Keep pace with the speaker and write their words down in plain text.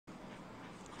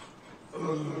Shit,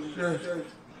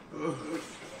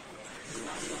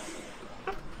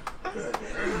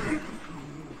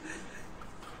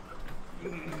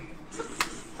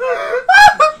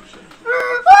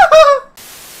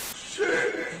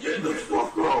 get the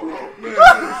fuck up, man.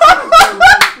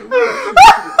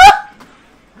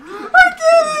 I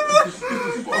can't even.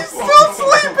 He's still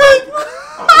sleeping.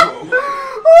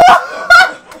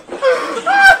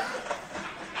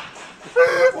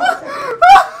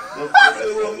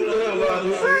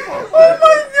 Oh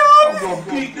my God! I'm gonna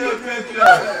beat that bitch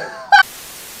up.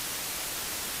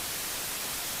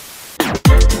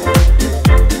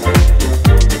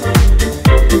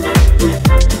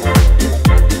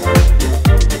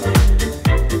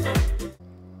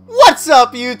 What's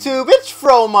up, YouTube? It's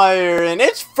Fromire, and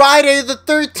it's Friday the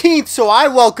 13th, so I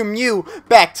welcome you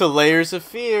back to Layers of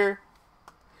Fear.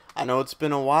 I know it's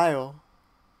been a while,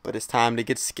 but it's time to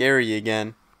get scary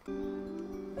again.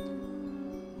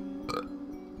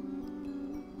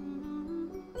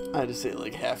 I just ate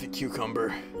like half a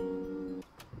cucumber.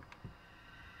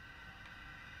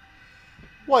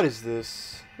 What is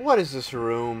this? What is this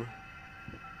room?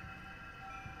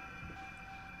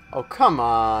 Oh, come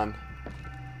on.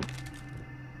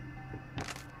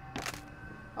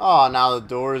 Oh, now the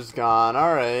door is gone.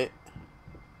 Alright.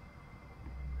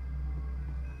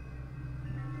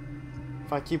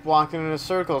 If I keep walking in a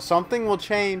circle, something will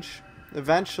change.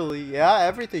 Eventually. Yeah,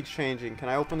 everything's changing. Can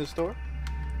I open this door?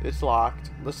 It's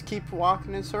locked. Let's keep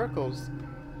walking in circles.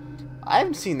 I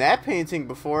haven't seen that painting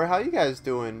before. How you guys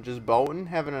doing? Just boating?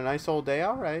 Having a nice old day?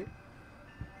 Alright.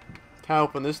 Can I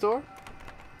open this door?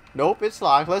 Nope, it's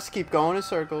locked. Let's keep going in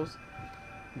circles.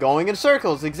 Going in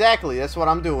circles, exactly. That's what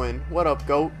I'm doing. What up,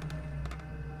 goat?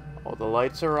 Oh, the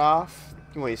lights are off.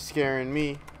 Wait, scaring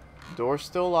me. Door's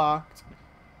still locked.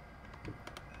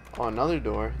 Oh, another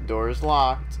door. Door is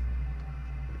locked.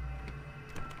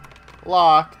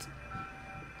 Locked.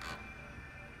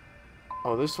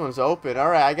 Oh, this one's open.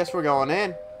 Alright, I guess we're going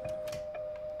in.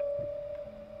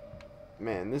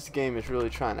 Man, this game is really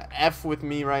trying to F with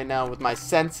me right now. With my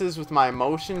senses, with my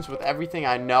emotions, with everything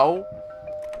I know.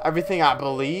 Everything I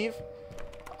believe.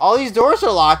 All these doors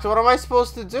are locked. What am I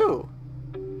supposed to do?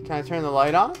 Can I turn the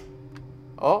light on?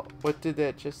 Oh, what did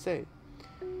that just say?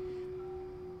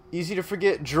 Easy to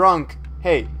forget drunk.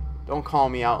 Hey, don't call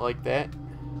me out like that.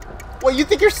 What, you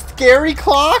think you're scary,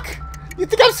 Clock? You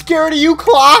think I'm scared of you,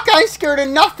 Clock? I ain't scared of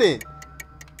nothing.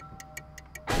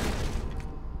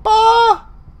 Bah!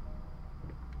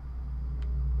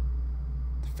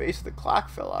 The face of the clock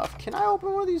fell off. Can I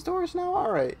open one of these doors now?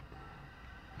 Alright.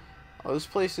 Oh, this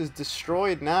place is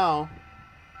destroyed now.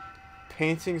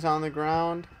 Paintings on the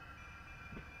ground.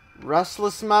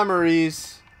 Restless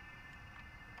memories.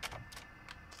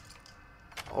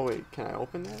 Oh, wait. Can I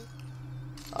open that?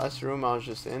 Oh, that's the room I was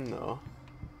just in, though.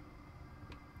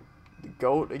 The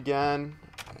goat again.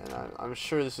 And I'm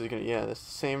sure this is gonna... Yeah, that's the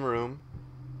same room.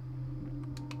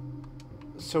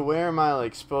 So where am I,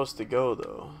 like, supposed to go,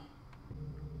 though?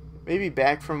 Maybe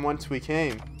back from whence we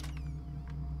came.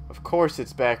 Of course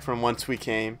it's back from whence we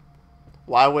came.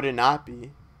 Why would it not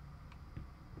be?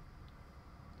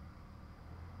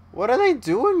 What are they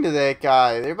doing to that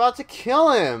guy? They're about to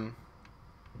kill him.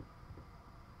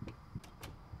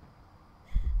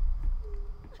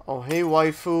 Oh, hey,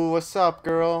 waifu. What's up,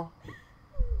 girl?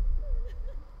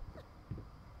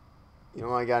 You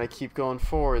know, I gotta keep going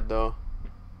forward, though.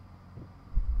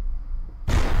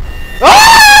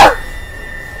 Ah!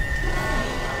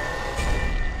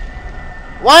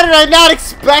 Why did I not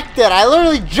expect that? I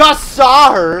literally just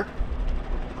saw her.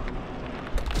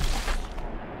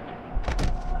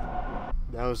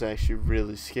 That was actually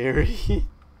really scary.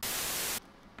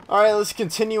 Alright, let's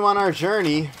continue on our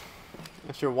journey.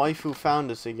 After waifu found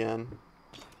us again.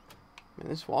 Man,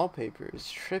 this wallpaper is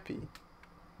trippy.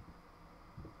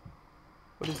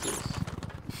 What is this?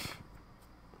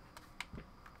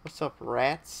 What's up,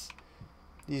 rats?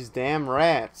 These damn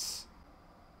rats.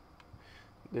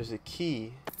 There's a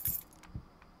key.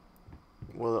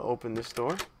 Will it open this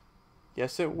door?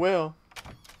 Yes, it will.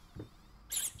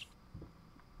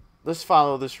 Let's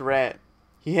follow this rat.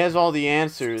 He has all the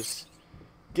answers.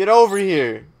 Get over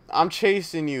here. I'm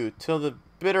chasing you till the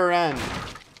bitter end.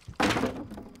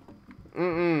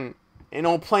 Ain't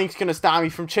no plank's gonna stop me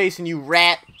from chasing you,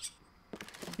 rat.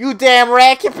 You damn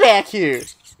rat, get back here.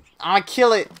 I'ma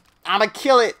kill it. I'ma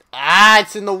kill it. Ah,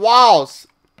 it's in the walls.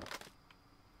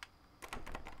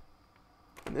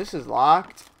 This is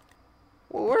locked.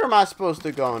 Well, where am I supposed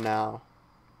to go now?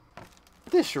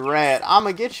 This rat.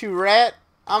 I'ma get you, rat.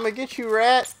 I'ma get you,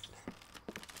 rat.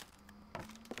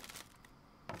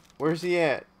 Where's he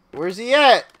at? Where's he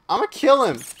at? I'ma kill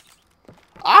him.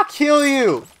 I'll kill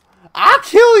you. I'll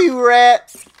kill you,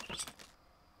 rat!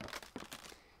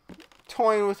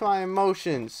 Toying with my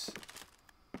emotions.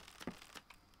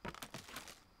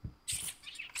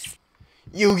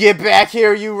 You get back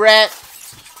here, you rat!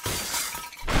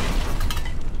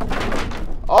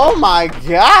 Oh my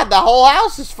god, the whole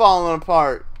house is falling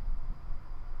apart.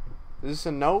 Is this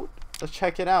a note? Let's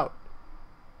check it out.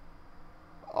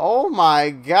 Oh my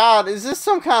god, is this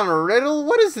some kind of riddle?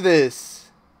 What is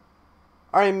this?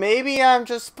 Alright, maybe I'm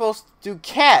just supposed to do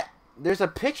cat. There's a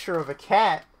picture of a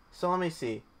cat. So let me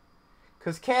see.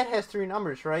 Because cat has 3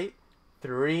 numbers, right?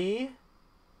 3,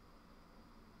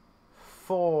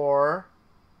 4...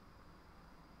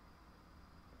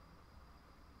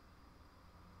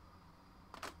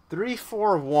 3,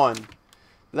 4, 1.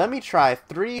 Let me try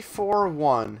 3, 4,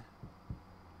 1.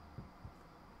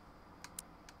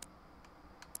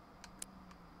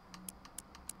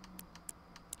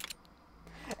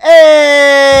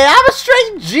 Hey, I'm a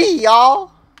straight G,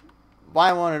 y'all.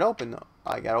 Why won't it open though?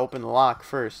 I gotta open the lock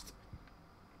first.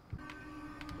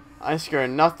 I ain't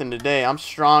scared of nothing today. I'm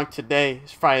strong today.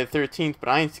 It's Friday the 13th, but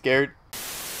I ain't scared.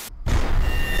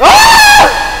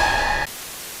 Ah!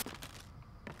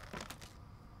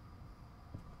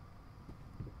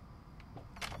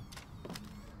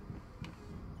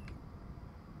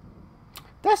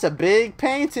 That's a big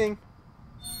painting.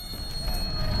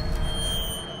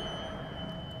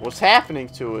 What's happening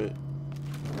to it?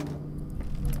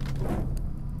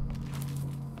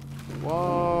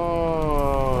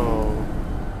 Whoa.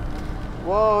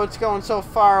 Whoa, it's going so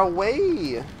far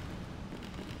away.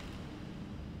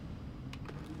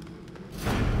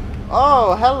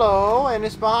 Oh, hello, and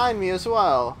it's behind me as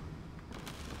well.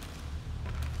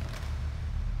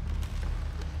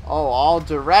 Oh, all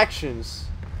directions.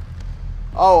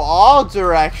 Oh, all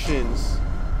directions.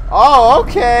 Oh,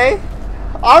 okay.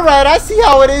 Alright, I see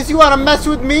how it is. You want to mess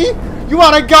with me? You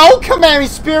want to go? Come at me,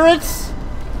 spirits.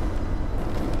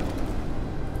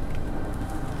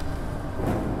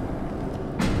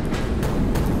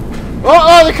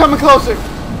 Oh, they're coming closer.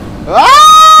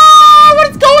 Ah! What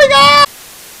is going on?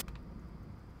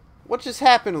 What just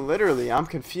happened literally? I'm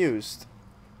confused.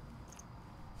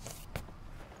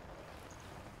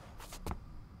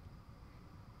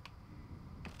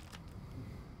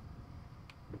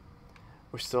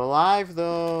 We're still alive,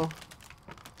 though.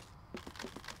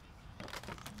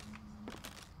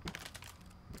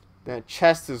 That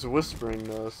chest is whispering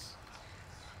to us.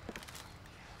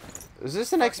 Is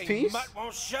this the next piece? Mutt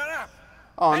won't shut up.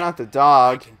 Oh, not the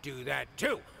dog. I can do that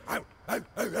too.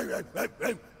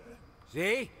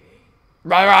 See?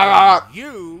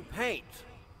 You paint.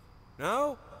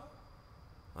 No?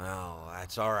 Well,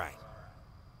 that's all right.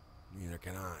 Neither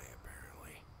can I,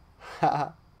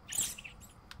 apparently.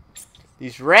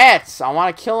 These rats! I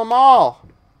want to kill them all!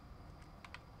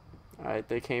 Alright,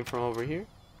 they came from over here.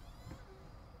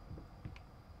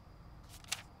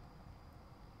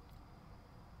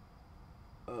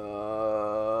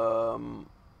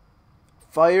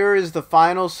 Fire is the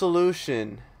final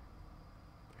solution.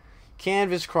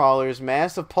 Canvas crawlers,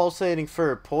 mass of pulsating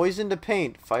fur, poison to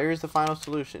paint. Fire is the final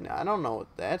solution. I don't know what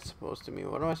that's supposed to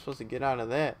mean. What am I supposed to get out of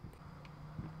that?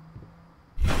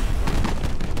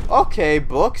 Okay,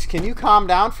 books, can you calm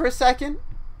down for a second?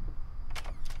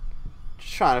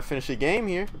 Just trying to finish the game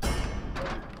here.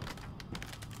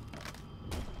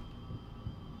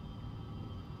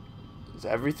 Is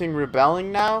everything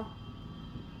rebelling now?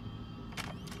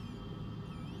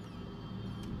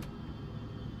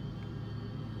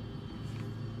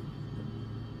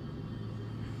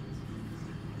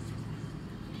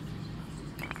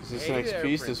 Is this the next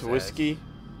piece? This whiskey?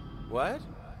 What?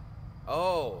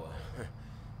 Oh,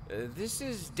 this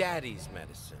is Daddy's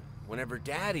medicine. Whenever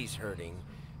Daddy's hurting,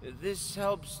 this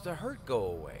helps the hurt go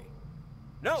away.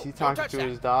 No, Is he don't talking touch to that.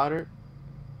 his daughter?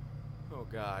 Oh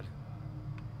God,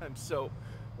 I'm so.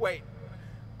 Wait,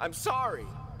 I'm sorry.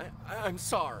 I'm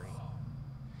sorry.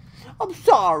 I'm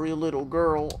sorry, little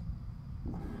girl.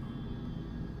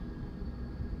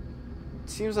 It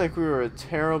seems like we were a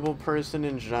terrible person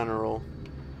in general.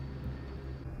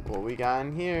 What we got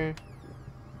in here?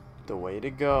 The way to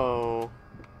go.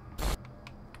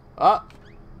 Up.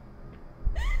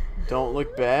 Don't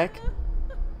look back.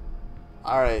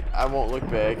 Alright, I won't look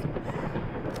back.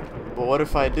 But what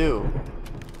if I do?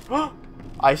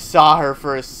 I saw her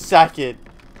for a second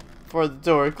before the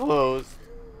door closed.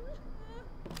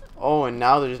 Oh, and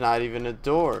now there's not even a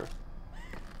door.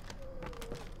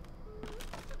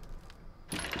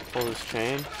 Pull this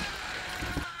chain.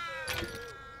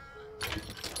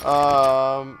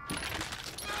 I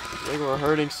think we're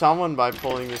hurting someone by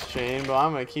pulling this chain, but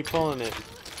I'm gonna keep pulling it.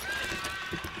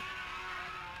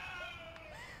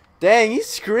 Dang, he's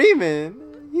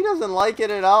screaming. He doesn't like it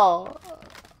at all.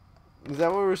 Is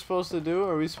that what we're supposed to do?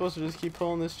 Are we supposed to just keep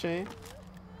pulling this chain?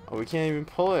 Oh, we can't even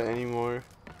pull it anymore.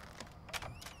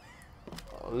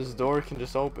 Oh, this door can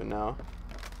just open now.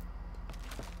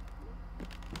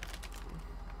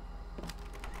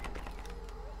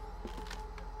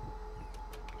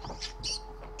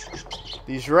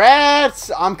 These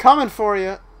rats! I'm coming for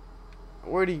you.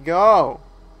 Where'd he go?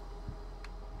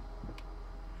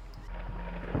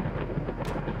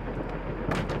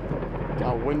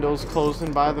 Got windows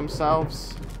closing by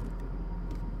themselves.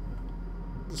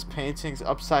 This painting's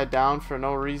upside down for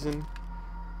no reason.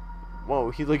 Whoa,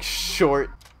 he looks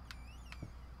short.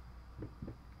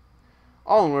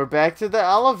 Oh, and we're back to the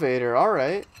elevator.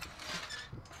 Alright.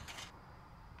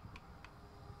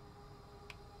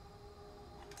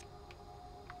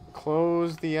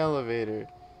 Close the elevator.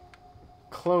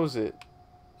 Close it.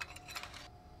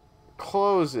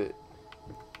 Close it.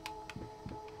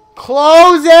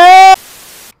 Close it!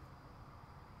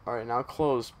 Alright, now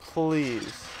close,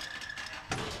 please.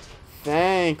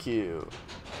 Thank you.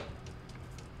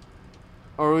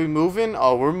 Are we moving?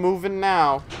 Oh, we're moving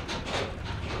now.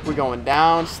 We're going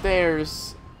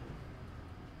downstairs.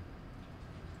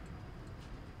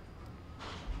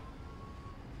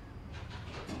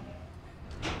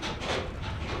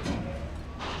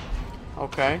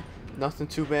 Okay, nothing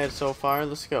too bad so far.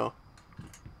 Let's go.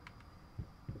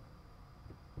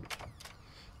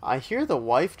 I hear the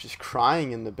wife just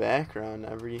crying in the background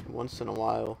every once in a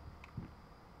while.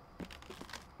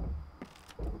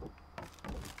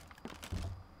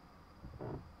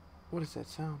 What is that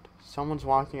sound? Someone's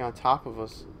walking on top of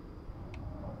us.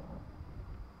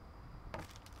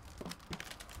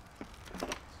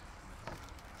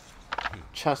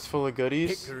 Chest full of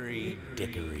goodies. Hickory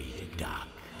dickory dock.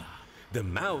 The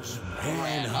mouse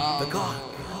ran up the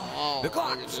clock. The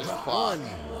clock struck one.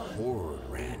 Horde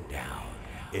ran down.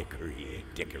 Hickory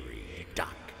dickory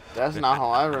dock. That's not how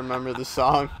I remember the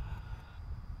song.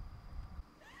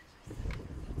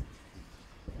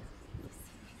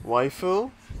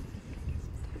 Waifu?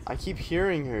 I keep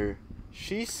hearing her.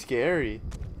 She's scary.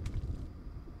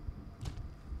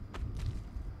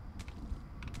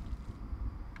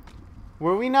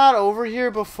 Were we not over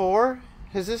here before?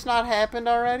 Has this not happened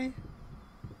already?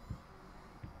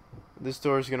 This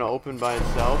door's gonna open by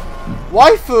itself.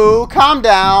 Waifu, calm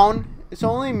down. It's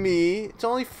only me. It's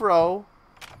only Fro.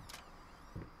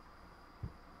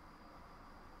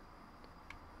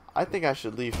 I think I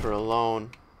should leave her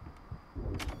alone.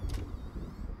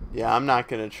 Yeah, I'm not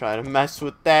gonna try to mess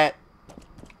with that.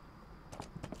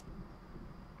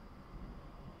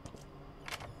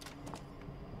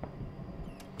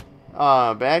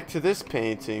 Back to this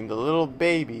painting, the little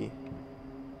baby.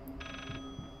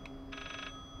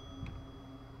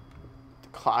 The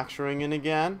clock's ringing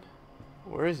again.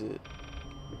 Where is it?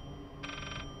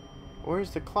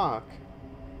 Where's the clock?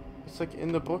 It's like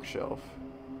in the bookshelf.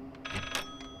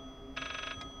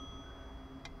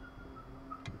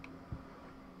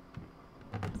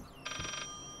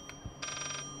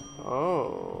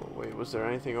 Oh, wait, was there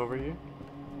anything over here?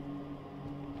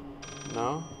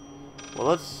 No? Well,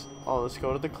 let's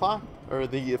go to the clock, or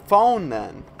the phone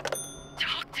then.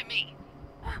 Talk to me.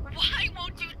 Why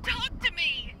won't you talk to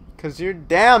me? 'Cause you're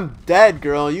damn dead,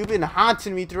 girl. You've been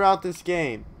haunting me throughout this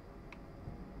game.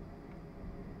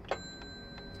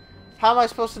 How am I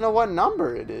supposed to know what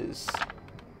number it is?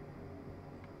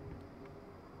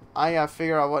 I gotta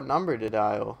figure out what number to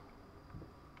dial.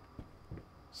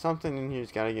 Something in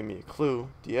here's gotta give me a clue.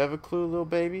 Do you have a clue, little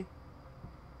baby?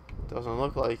 Doesn't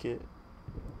look like it.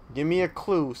 Give me a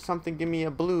clue. Something, give me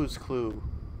a blues clue.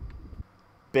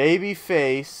 Baby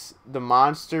face, the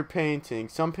monster painting.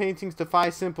 Some paintings defy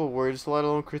simple words, let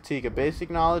alone critique. A basic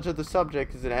knowledge of the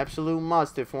subject is an absolute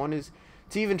must if one is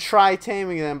to even try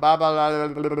taming them. Blah, blah, blah,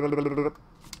 blah, blah, blah, blah, blah.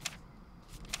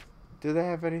 Do they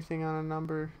have anything on a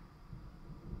number?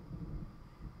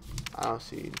 I don't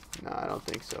see. No, I don't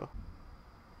think so.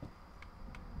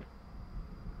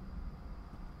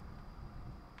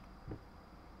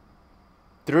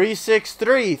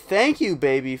 $363. Thank you,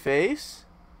 babyface.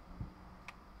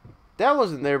 That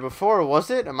wasn't there before, was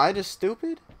it? Am I just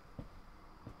stupid?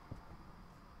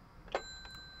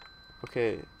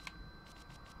 Okay.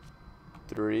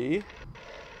 3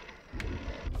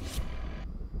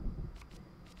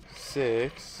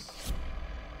 6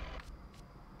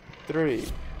 3.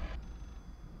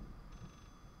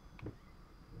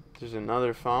 There's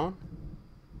another phone.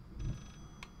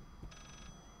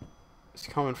 It's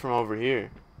coming from over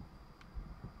here.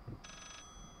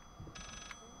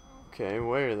 Okay,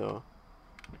 where though?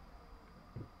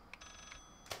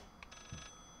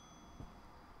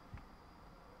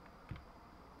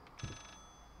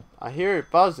 I hear it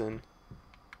buzzing.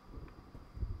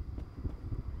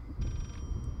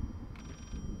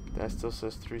 That still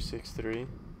says 363.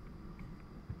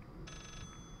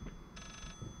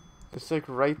 It's like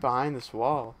right behind this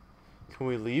wall. Can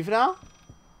we leave now?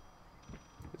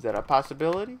 Is that a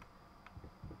possibility?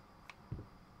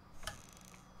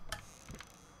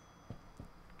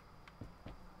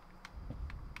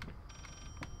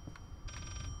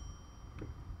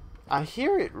 I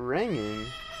hear it ringing.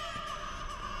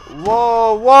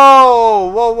 Whoa,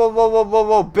 whoa, whoa, whoa, whoa, whoa, whoa,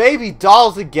 whoa. Baby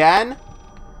dolls again?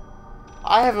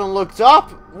 I haven't looked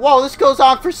up. Whoa, this goes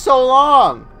on for so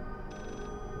long.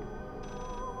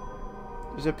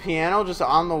 There's a piano just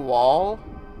on the wall.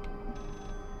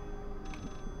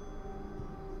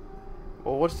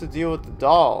 Well, what's the deal with the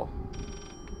doll?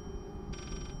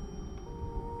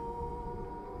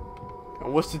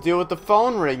 And what's the deal with the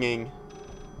phone ringing?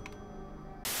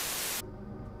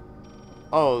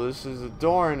 Oh, this is a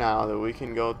door now that we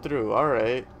can go through.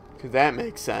 Alright. Because that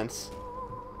makes sense.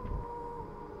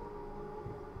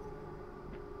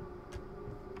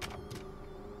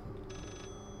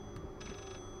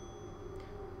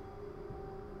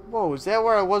 Whoa, is that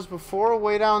where I was before?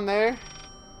 Way down there?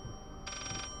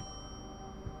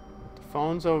 The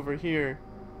phone's over here.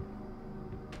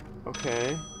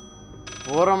 Okay.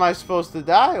 What am I supposed to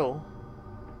dial?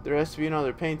 There has to be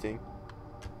another painting.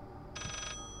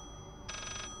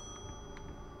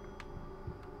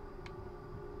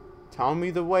 Tell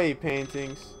me the way,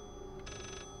 paintings.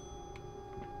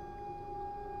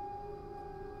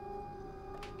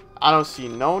 I don't see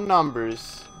no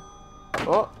numbers.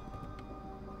 Oh.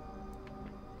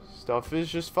 Stuff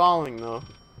is just falling, though.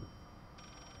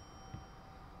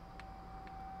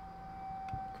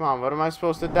 Come on, what am I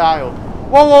supposed to dial?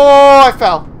 Whoa, whoa, whoa, I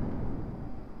fell.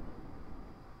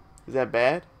 Is that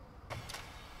bad?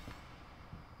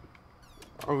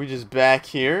 Are we just back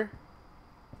here?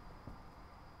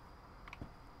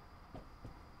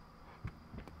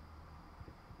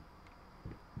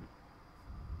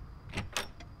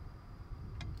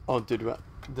 Oh, did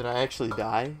I actually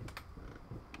die?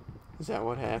 Is that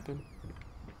what happened?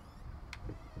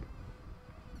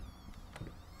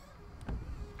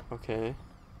 Okay.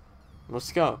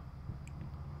 Let's go.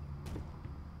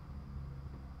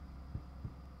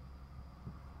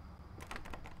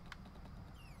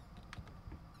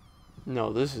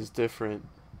 No, this is different.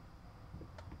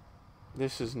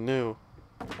 This is new.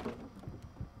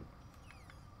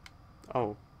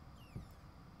 Oh.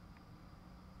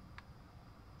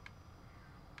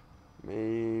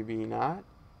 Maybe not.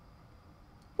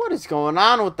 What is going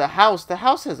on with the house? The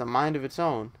house has a mind of its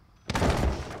own.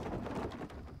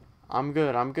 I'm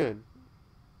good, I'm good.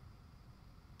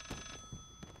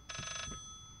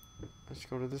 Let's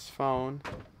go to this phone.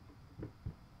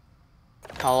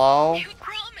 Hello? You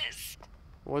promised.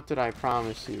 What did I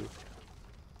promise you?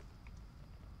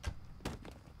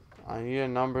 I need a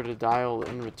number to dial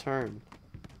in return.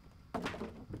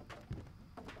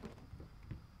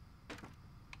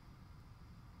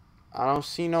 I don't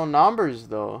see no numbers,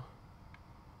 though.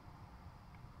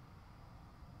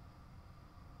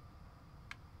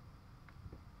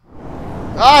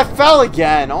 Ah, I fell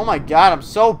again! Oh my god, I'm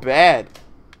so bad.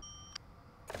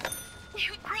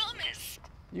 You promised.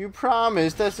 You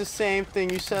promised. That's the same thing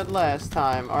you said last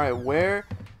time. Alright, where...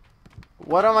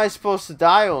 What am I supposed to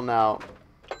dial now?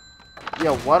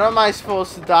 Yeah, what am I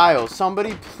supposed to dial?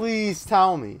 Somebody please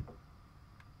tell me.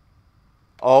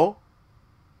 Oh?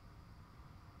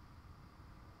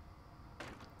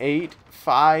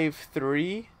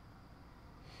 853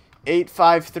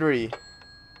 853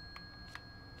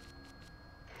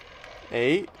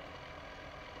 8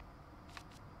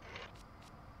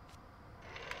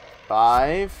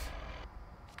 5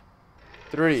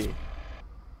 3.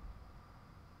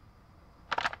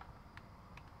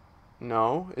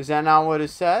 No, is that not what it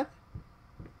said?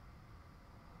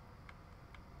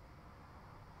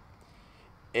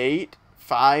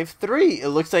 853. It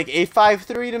looks like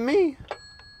 853 to me.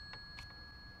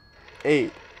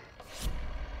 8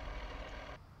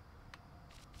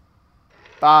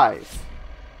 5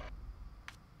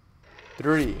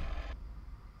 3.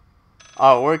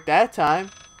 Oh, it worked that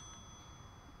time.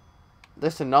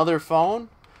 This another phone?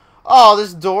 Oh,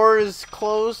 this door is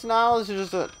closed now. This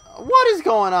is just a... What is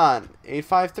going on?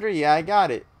 853. Yeah, I got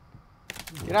it.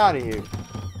 Get out of here.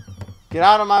 Get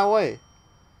out of my way.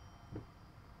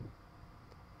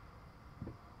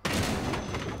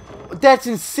 That's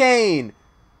insane.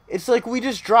 It's like we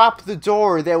just dropped the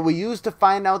door that we used to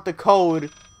find out the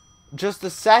code just a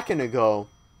second ago.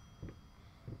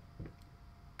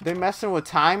 They messing with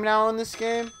time now in this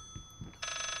game?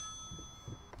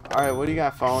 Alright, what do you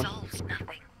got, phone? Solves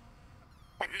nothing.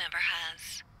 That never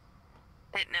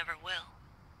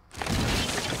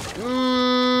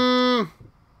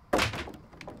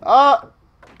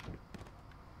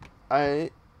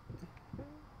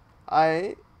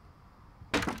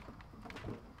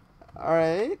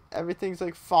Alright, everything's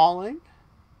like falling.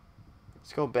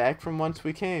 Let's go back from whence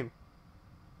we came.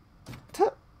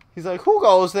 He's like, who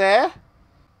goes there?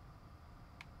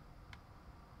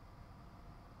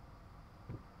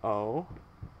 Oh.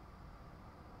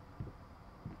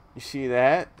 You see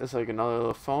that? That's like another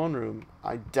little phone room.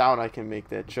 I doubt I can make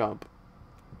that jump.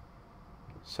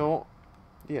 So,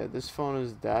 yeah, this phone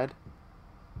is dead.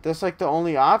 That's like the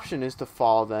only option is to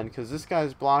fall then, because this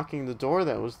guy's blocking the door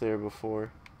that was there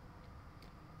before.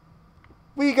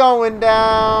 We going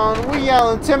down. We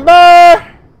yelling timber.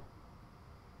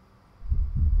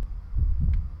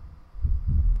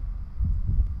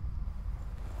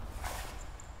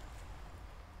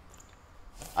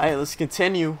 Alright, let's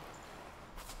continue.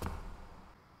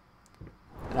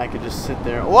 And I could just sit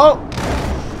there. Whoa!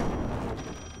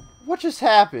 What just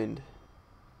happened?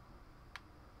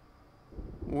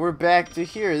 We're back to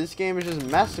here. This game is just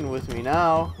messing with me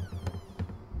now.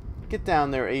 Get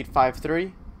down there,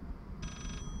 853.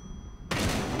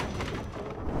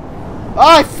 Oh,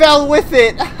 I fell with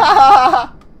it!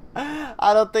 I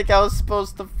don't think I was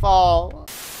supposed to fall.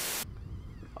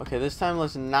 Okay, this time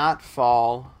let's not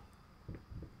fall.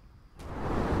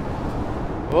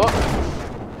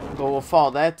 Oh. But we'll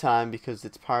fall that time because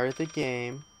it's part of the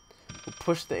game. We'll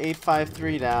push the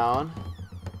 853 down.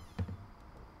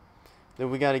 Then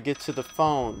we gotta get to the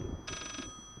phone.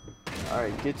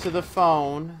 Alright, get to the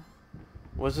phone.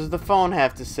 What does the phone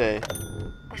have to say?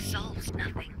 This solves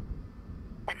nothing.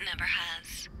 It never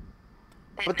has.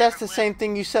 But that's the same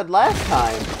thing you said last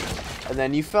time. And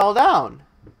then you fell down.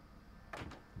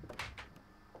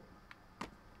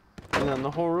 And then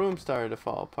the whole room started to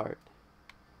fall apart.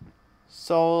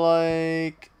 So,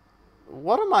 like,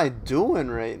 what am I doing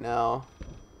right now?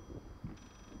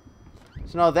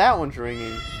 So now that one's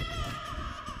ringing.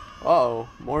 Uh-oh,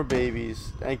 more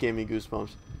babies. That gave me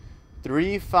goosebumps.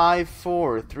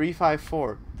 354,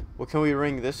 354. Well, can we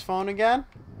ring this phone again?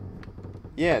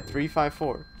 Yeah,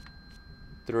 354.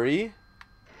 3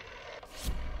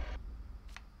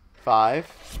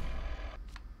 5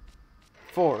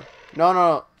 4.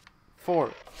 No,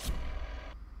 4.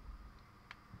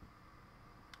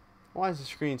 Why is the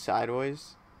screen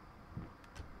sideways?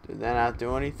 Did that not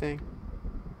do anything?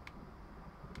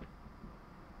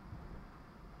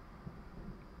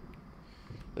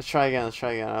 Let's try again. Let's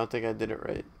try again. I don't think I did it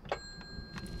right.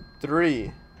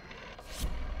 3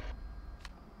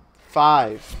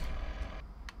 5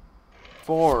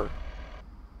 4.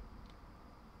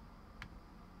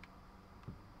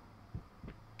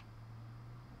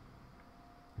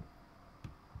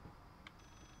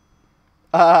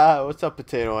 What's up,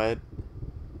 Potato Head?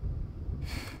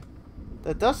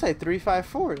 That does say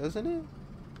 354, doesn't it?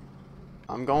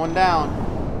 I'm going down.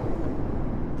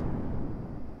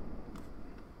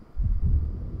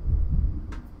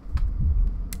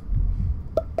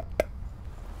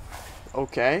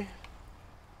 Okay.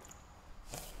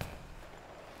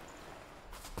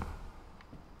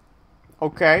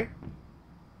 Okay.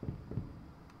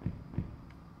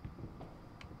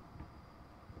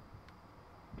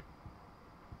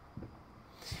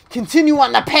 Continue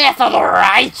on the path of the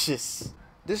righteous.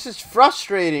 This is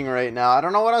frustrating right now. I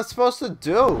don't know what I'm supposed to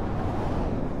do.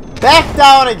 Back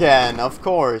down again, of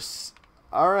course.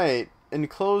 Alright.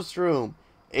 Enclosed room.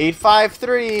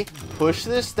 853. Push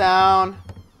this down.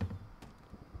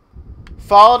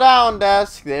 Fall down,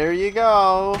 desk. There you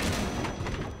go.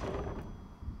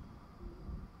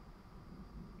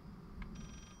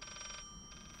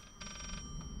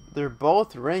 They're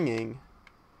both ringing.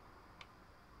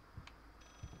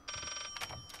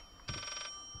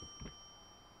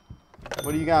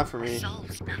 What do you got for me? It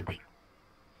solves nothing.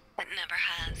 It never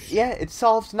has. Yeah, it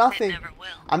solves nothing. It never will.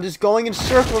 I'm just going in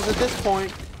circles at this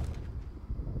point.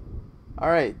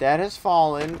 Alright, that has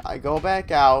fallen. I go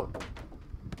back out.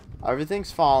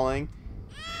 Everything's falling.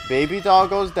 Baby doll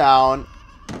goes down.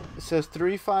 It says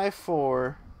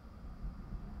 354.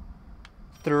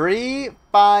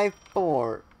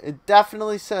 354. It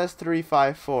definitely says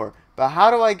 354. But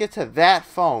how do I get to that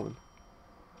phone?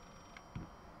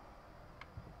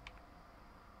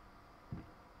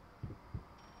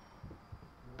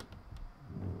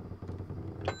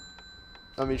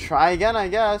 Let me try again, I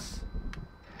guess.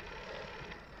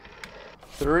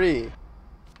 3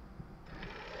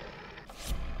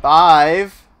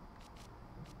 5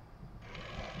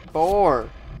 4.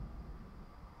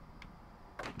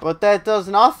 But that does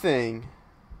nothing.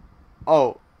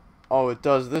 Oh, it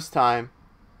does this time.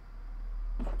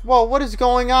 Whoa, what is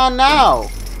going on now?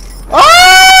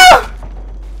 Ah!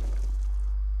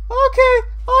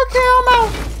 Okay, I'm out.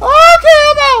 Okay,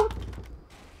 I'm out.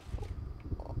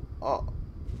 Oh.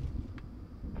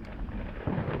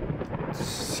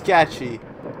 Sketchy.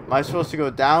 Am I supposed to go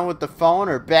down with the phone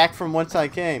or back from whence I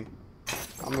came?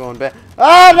 I'm going back.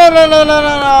 Ah, no,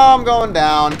 I'm going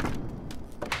down.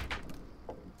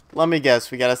 Let me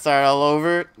guess. We gotta start all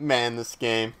over. Man, this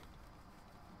game.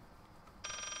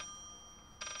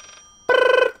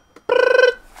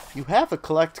 You have a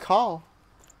collect call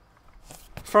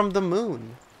from the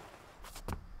moon.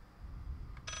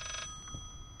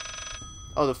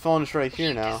 Oh, the phone is right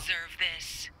here now. You deserve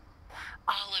this.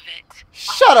 All of it.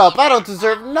 Shut up! I don't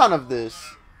deserve none of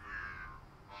this.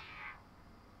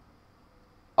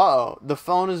 Uh-oh. The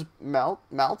phone is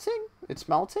melting? It's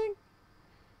melting?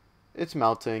 It's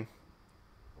melting.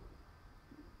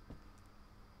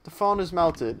 The phone is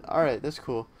melted. Alright, that's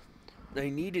cool. I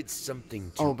needed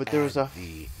something to Oh, but there was a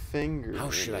the finger. how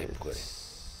should I in put it?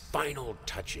 Final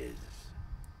touches.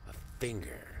 A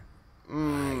finger.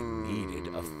 I needed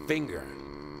a finger.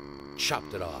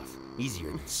 Chopped it off. Easier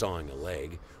than sawing a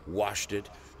leg. Washed it.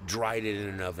 Dried it in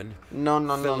an oven.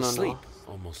 Fell asleep.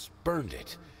 Almost burned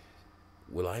it.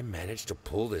 Will I manage to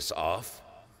pull this off?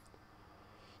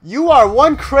 You are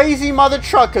one crazy mother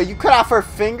trucker. You cut off her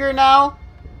finger now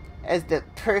as the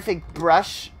perfect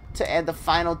brush to add the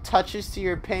final touches to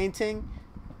your painting.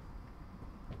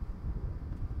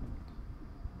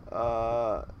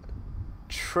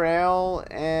 Trial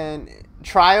and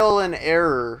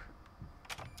error.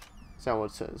 Is that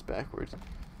what it says backwards?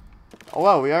 Oh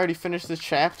wow, we already finished this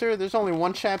chapter? There's only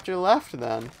one chapter left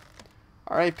then.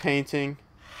 Alright, painting.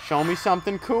 Show me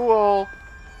something cool.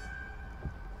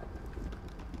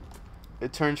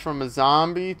 It turns from a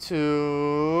zombie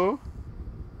to...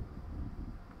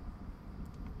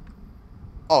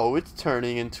 Oh, it's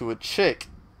turning into a chick.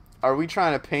 Are we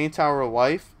trying to paint our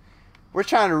wife? We're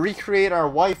trying to recreate our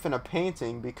wife in a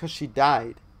painting because she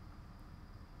died.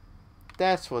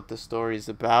 That's what the story's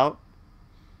about.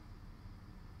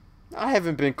 I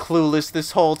haven't been clueless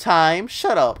this whole time.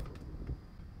 Shut up.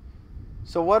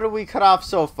 So what did we cut off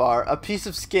so far? A piece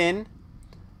of skin,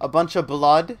 a bunch of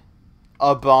blood,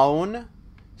 a bone,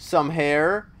 some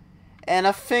hair, and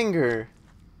a finger.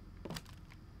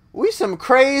 We some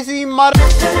crazy mother...